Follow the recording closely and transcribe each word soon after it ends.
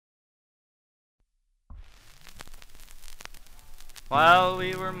While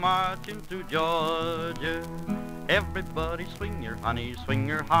we were marching through Georgia, everybody swing your honey, swing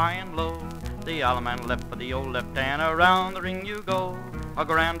your high and low. The Allemande left for the old left hand, around the ring you go. A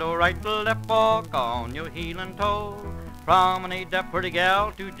grand old right to left, walk on your heel and toe. Promenade that pretty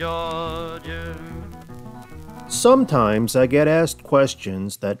gal to Georgia. Sometimes I get asked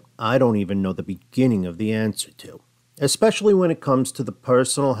questions that I don't even know the beginning of the answer to, especially when it comes to the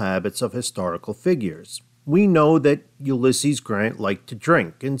personal habits of historical figures. We know that Ulysses Grant liked to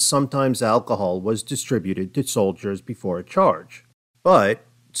drink, and sometimes alcohol was distributed to soldiers before a charge. But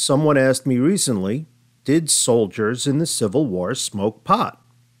someone asked me recently, did soldiers in the Civil War smoke pot?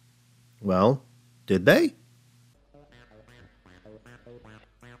 Well, did they?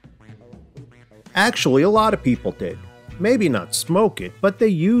 Actually, a lot of people did. Maybe not smoke it, but they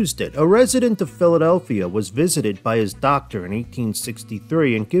used it. A resident of Philadelphia was visited by his doctor in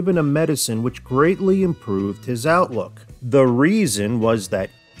 1863 and given a medicine which greatly improved his outlook. The reason was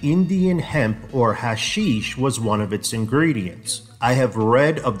that Indian hemp or hashish was one of its ingredients. I have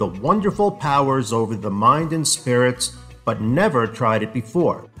read of the wonderful powers over the mind and spirits, but never tried it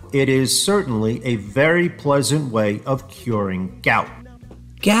before. It is certainly a very pleasant way of curing gout.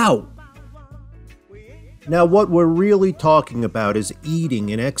 Gout! Now, what we're really talking about is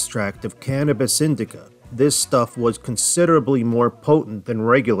eating an extract of cannabis indica. This stuff was considerably more potent than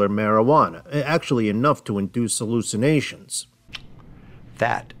regular marijuana, actually enough to induce hallucinations.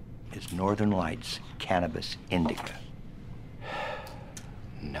 That is Northern Lights cannabis indica.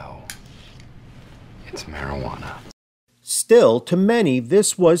 No, it's marijuana. Still, to many,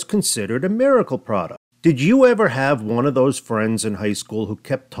 this was considered a miracle product. Did you ever have one of those friends in high school who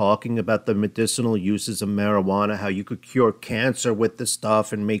kept talking about the medicinal uses of marijuana, how you could cure cancer with the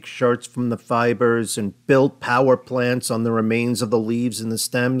stuff and make shirts from the fibers and build power plants on the remains of the leaves and the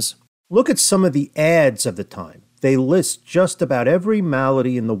stems? Look at some of the ads of the time. They list just about every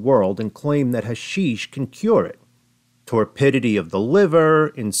malady in the world and claim that hashish can cure it. Torpidity of the liver,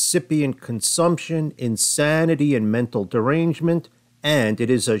 incipient consumption, insanity and mental derangement, and it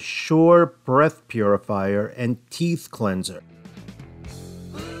is a sure breath purifier and teeth cleanser.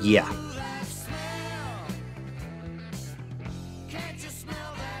 Yeah.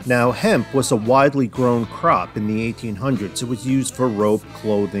 Now, hemp was a widely grown crop in the 1800s. It was used for rope,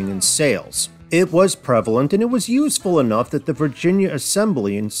 clothing, and sails. It was prevalent, and it was useful enough that the Virginia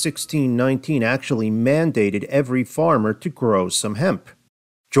Assembly in 1619 actually mandated every farmer to grow some hemp.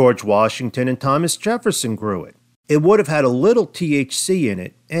 George Washington and Thomas Jefferson grew it. It would have had a little THC in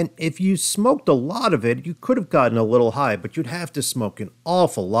it, and if you smoked a lot of it, you could have gotten a little high, but you'd have to smoke an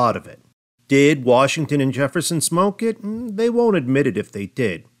awful lot of it. Did Washington and Jefferson smoke it? They won't admit it if they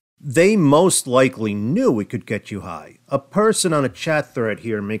did. They most likely knew it could get you high. A person on a chat thread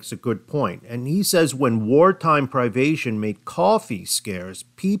here makes a good point, and he says when wartime privation made coffee scarce,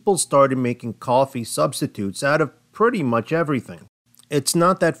 people started making coffee substitutes out of pretty much everything. It's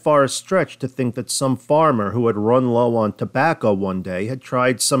not that far a stretch to think that some farmer who had run low on tobacco one day had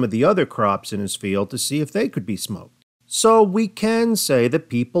tried some of the other crops in his field to see if they could be smoked. So we can say that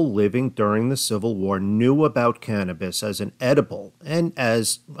people living during the Civil War knew about cannabis as an edible and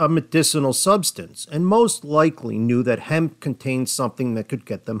as a medicinal substance, and most likely knew that hemp contained something that could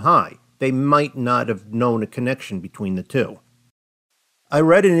get them high. They might not have known a connection between the two. I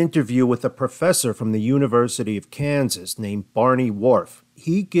read an interview with a professor from the University of Kansas named Barney Wharf.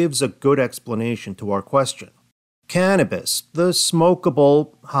 He gives a good explanation to our question. Cannabis, the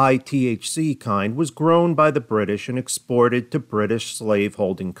smokable, high THC kind, was grown by the British and exported to British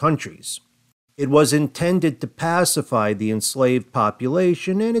slave-holding countries. It was intended to pacify the enslaved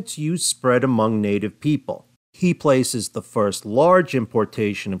population, and its use spread among native people. He places the first large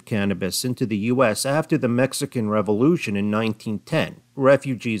importation of cannabis into the U.S. after the Mexican Revolution in 1910.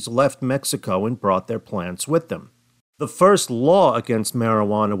 Refugees left Mexico and brought their plants with them. The first law against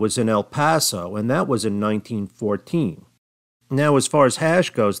marijuana was in El Paso, and that was in 1914. Now, as far as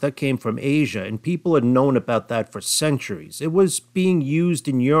hash goes, that came from Asia, and people had known about that for centuries. It was being used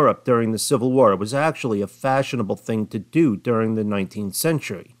in Europe during the Civil War. It was actually a fashionable thing to do during the 19th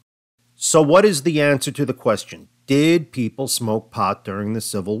century. So what is the answer to the question? Did people smoke pot during the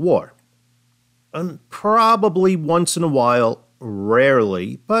Civil War? Probably once in a while,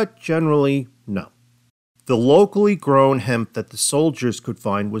 rarely, but generally no. The locally grown hemp that the soldiers could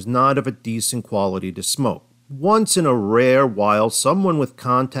find was not of a decent quality to smoke. Once in a rare while, someone with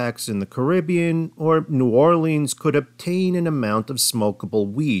contacts in the Caribbean or New Orleans could obtain an amount of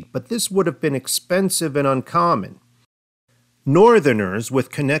smokable weed, but this would have been expensive and uncommon. Northerners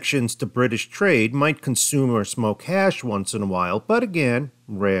with connections to British trade might consume or smoke hash once in a while, but again,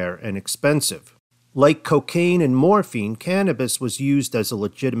 rare and expensive. Like cocaine and morphine, cannabis was used as a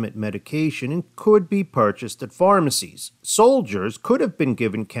legitimate medication and could be purchased at pharmacies. Soldiers could have been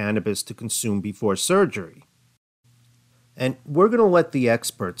given cannabis to consume before surgery. And we're going to let the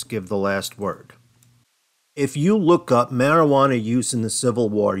experts give the last word. If you look up marijuana use in the Civil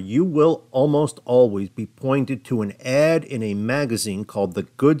War, you will almost always be pointed to an ad in a magazine called The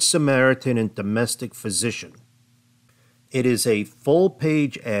Good Samaritan and Domestic Physician. It is a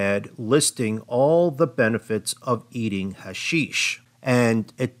full-page ad listing all the benefits of eating hashish,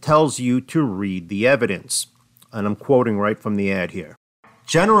 and it tells you to read the evidence. And I'm quoting right from the ad here.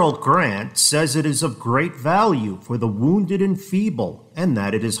 General Grant says it is of great value for the wounded and feeble, and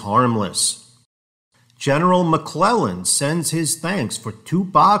that it is harmless. General McClellan sends his thanks for 2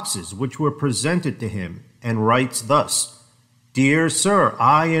 boxes which were presented to him, and writes thus, Dear Sir,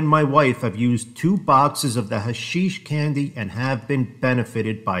 I and my wife have used 2 boxes of the hashish candy and have been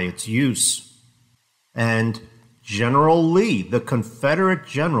benefited by its use. And General Lee, the Confederate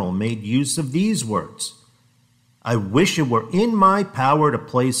general, made use of these words. I wish it were in my power to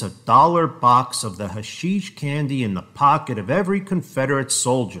place a $1 box of the hashish candy in the pocket of every Confederate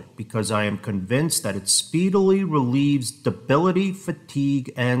soldier, because I am convinced that it speedily relieves debility,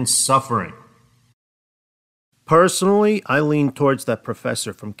 fatigue, and suffering. Personally, I lean towards that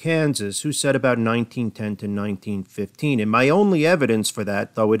professor from Kansas who said about 1910 to 1915, and my only evidence for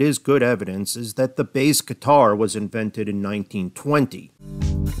that, though it is good evidence, is that the bass guitar was invented in 1920.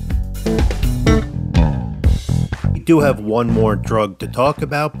 We do have one more drug to talk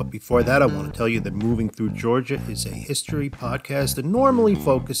about, but before that I want to tell you that Moving Through Georgia is a history podcast that normally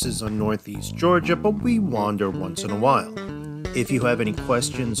focuses on Northeast Georgia, but we wander once in a while. If you have any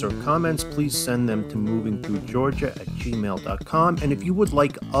questions or comments, please send them to movingthroughgeorgia@gmail.com. And if you would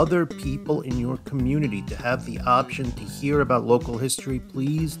like other people in your community to have the option to hear about local history,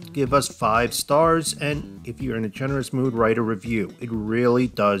 please give us 5 stars. And if you're in a generous mood, write a review. It really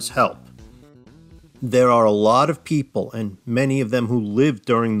does help. There are a lot of people, and many of them who lived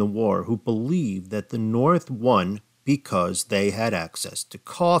during the war, who believe that the North won because they had access to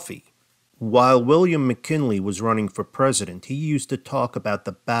coffee. While William McKinley was running for president, he used to talk about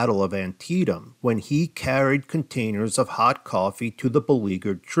the Battle of Antietam when he carried containers of hot coffee to the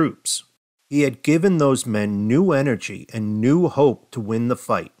beleaguered troops. He had given those men new energy and new hope to win the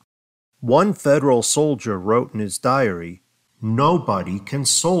fight. One Federal soldier wrote in his diary, "Nobody can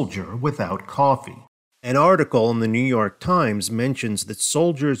soldier without coffee." An article in the New York Times mentions that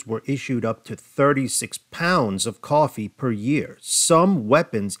soldiers were issued up to 36 pounds of coffee per year. Some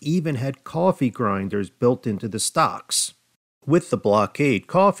weapons even had coffee grinders built into the stocks. With the blockade,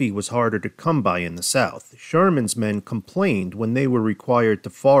 coffee was harder to come by in the South. Sherman's men complained when they were required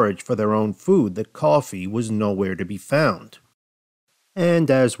to forage for their own food that coffee was nowhere to be found. And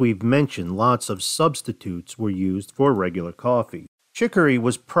as we've mentioned, lots of substitutes were used for regular coffee. Chicory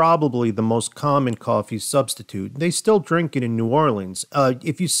was probably the most common coffee substitute. They still drink it in New Orleans.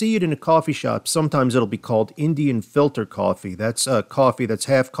 If you see it in a coffee shop, sometimes it'll be called Indian filter coffee. That's coffee that's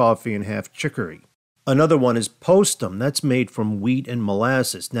half coffee and half chicory. Another one is Postum. That's made from wheat and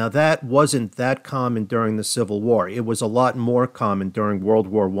molasses. Now, that wasn't that common during the Civil War. It was a lot more common during World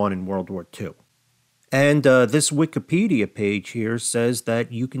War I and World War II. And this Wikipedia page here says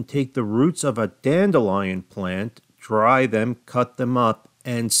that you can take the roots of a dandelion plant, dry them, cut them up,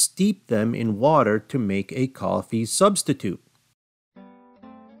 and steep them in water to make a coffee substitute.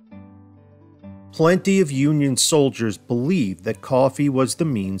 Plenty of Union soldiers believed that coffee was the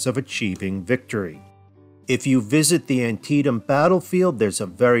means of achieving victory. If you visit the Antietam battlefield, there's a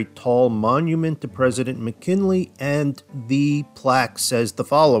very tall monument to President McKinley, and the plaque says the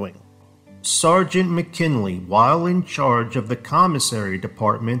following. Sergeant McKinley, while in charge of the commissary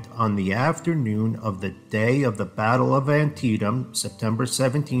department on the afternoon of the day of the Battle of Antietam, September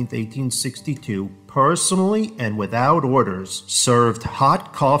 17, 1862, personally and without orders, served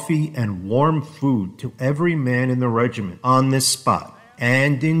hot coffee and warm food to every man in the regiment on this spot,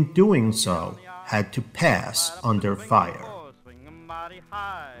 and in doing so, had to pass under fire.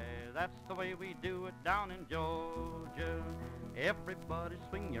 That's the way we do it down in Georgia. Everybody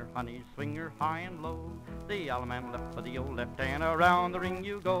swing your honey, swing your high and low. The allemande left for the old left hand, around the ring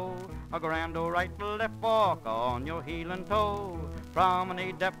you go. A grand old right, left walk on your heel and toe.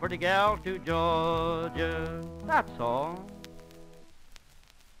 Promenade that pretty gal to Georgia. That's all.